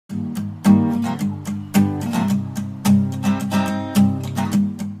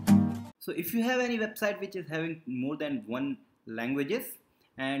So if you have any website which is having more than one languages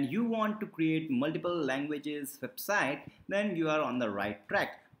and you want to create multiple languages website, then you are on the right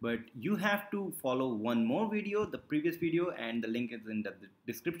track. But you have to follow one more video, the previous video, and the link is in the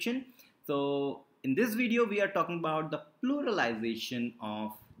description. So in this video we are talking about the pluralization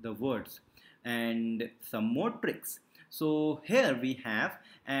of the words and some more tricks. So here we have,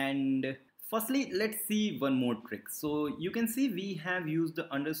 and firstly let's see one more trick. So you can see we have used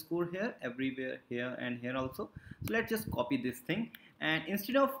the underscore here, everywhere, here and here also. So let's just copy this thing, and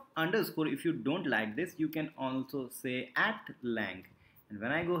instead of underscore, if you don't like this, you can also say @lang. And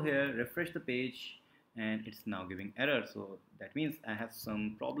when I go here, refresh the page, and it's now giving error. So that means I have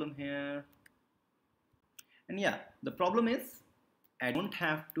some problem here. And yeah, the problem is I don't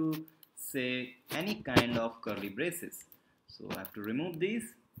have to say any kind of curly braces. So I have to remove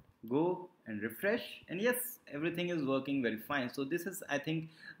these, go and refresh, and yes, everything is working very fine. So this is, I think,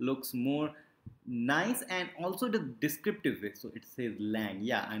 looks more nice, and also the descriptive way. So it says lang.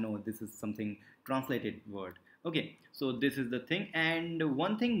 Yeah, I know this is something translated word. Okay, so this is the thing. And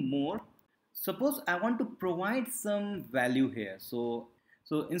one thing more, suppose I want to provide some value here. So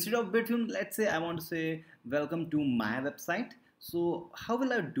instead of Bitfumes, let's say I want to say welcome to my website. So how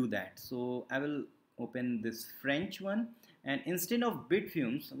will I do that? So I will open this French one, and instead of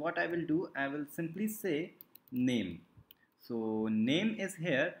Bitfumes, what I will do, I will simply say name. So name is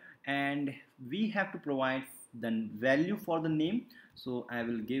here, and we have to provide the value for the name. So I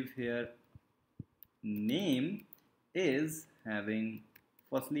will give here name is having,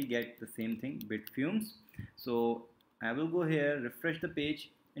 firstly get the same thing, Bitfumes. So I will go here, refresh the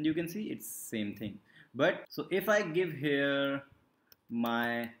page, and you can see it's same thing. But so if I give here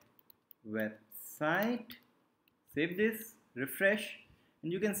my website, save this, refresh,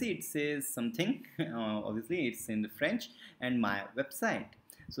 and you can see it says something. Obviously it's in the French, and my website.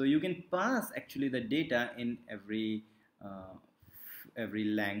 So you can pass actually the data in every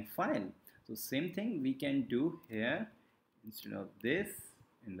lang file. So same thing we can do here. Instead of this,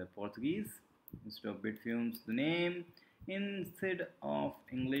 in the Portuguese, instead of Bitfumes, the name, instead of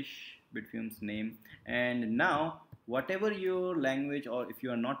English, Bitfumes name. And now whatever your language, or if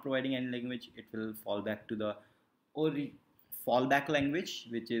you are not providing any language, it will fall back to the fallback language,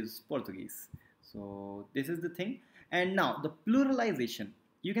 which is Portuguese. So this is the thing. And now the pluralization,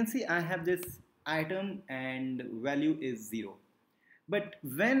 you can see I have this item and value is 0. But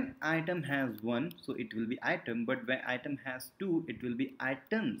when item has 1, so it will be item, but when item has 2, it will be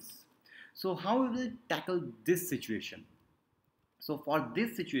items. So how we will tackle this situation? So for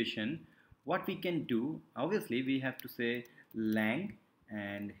this situation, what we can do, obviously we have to say lang,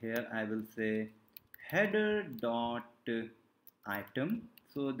 and here I will say header dot item.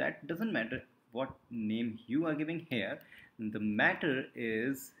 So that doesn't matter what name you are giving here, the matter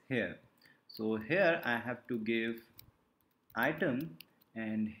is here. So here I have to give item,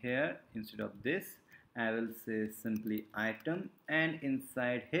 and here instead of this I will say simply item, and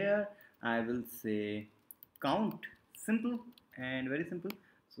inside here I will say count. Simple and very simple.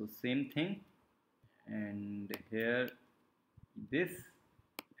 So same thing, and here this,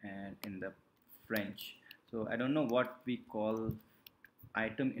 and in the French. So I don't know what we call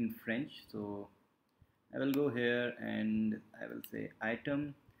item in French, so I will go here and I will say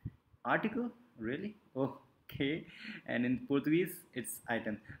item article. Really? Okay. And in Portuguese it's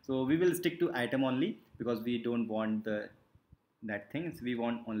item. So we will stick to item only, because we don't want that thing. So we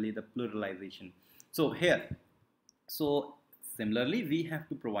want only the pluralization. So here, so similarly we have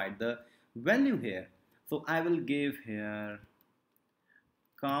to provide the value here. So I will give here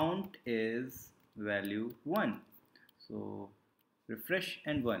count is value 1. So refresh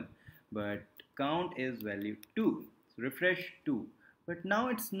and 1, but count is value 2. So refresh 2, but now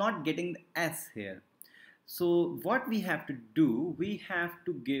it's not getting the S here. So what we have to do, we have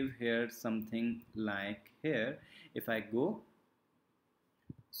to give here something like here. If I go,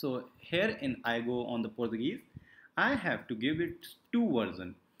 so here in I go on the Portuguese, I have to give it 2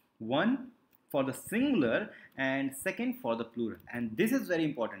 versions, one for the singular and second for the plural. And this is very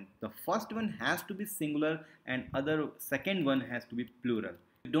important. The first one has to be singular and second one has to be plural.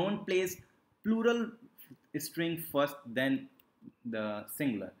 Don't place plural string first, then the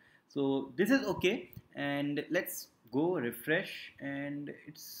singular. So this is okay, and let's go refresh, and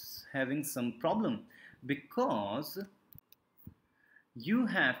it's having some problem because you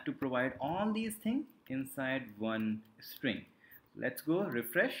have to provide all these things inside one string. Let's go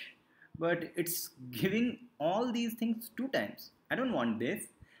refresh, but it's giving all these things 2 times. I don't want this.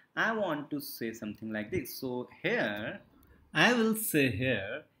 I want to say something like this. So here I will say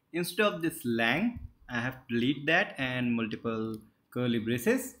here, instead of this lang, I have to delete that and multiple curly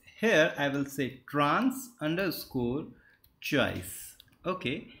braces. here I will say trans underscore choice.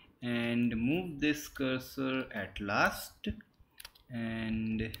 Okay, and move this cursor at last,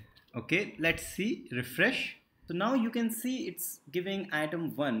 and okay, let's see, refresh. So now you can see it's giving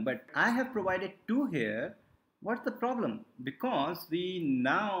item 1, but I have provided 2 here. What's the problem? Because we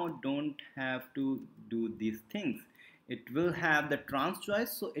now don't have to do these things. It will have the trans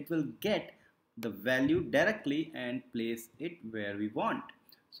choice, so it will get the value directly and place it where we want.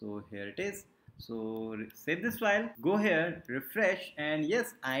 So here it is. So save this file, go here, refresh, and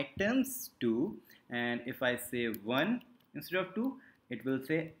yes, items 2, and if I say 1 instead of 2, it will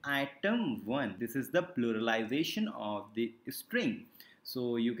say item 1. This is the pluralization of the string.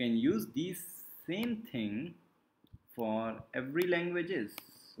 So you can use these same thing for every languages.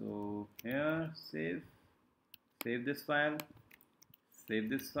 So here, save this file,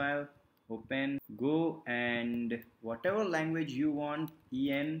 save this file, open, go, and whatever language you want,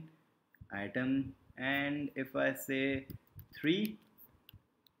 en item, and if I say 3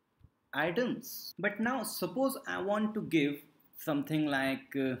 items. But now suppose I want to give something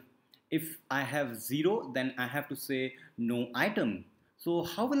like if I have 0, then I have to say no item. So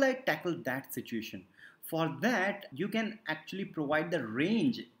how will I tackle that situation? For that, you can actually provide the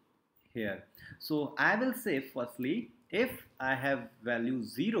range here. So I will say firstly, if I have value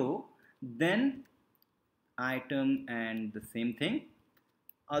 0, then item and the same thing,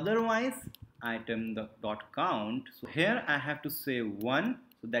 otherwise item dot count. So here I have to say 1,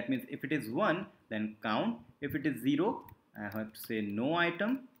 so that means if it is 1, then count. If it is 0, I have to say no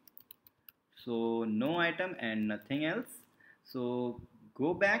item. So no item and nothing else. So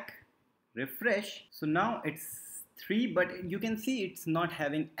go back, refresh. So now it's 3, but you can see it's not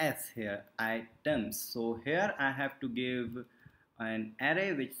having s here, items. So here I have to give an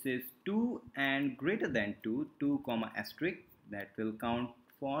array which says 2 and greater than 2, 2 comma asterisk, that will count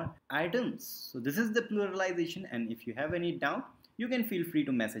for items. So this is the pluralization, and if you have any doubt, you can feel free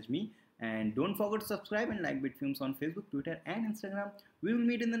to message me. And don't forget to subscribe and like Bitfumes on Facebook, Twitter and Instagram. We will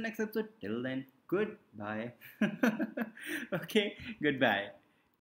meet in the next episode. Till then, goodbye. Okay, goodbye.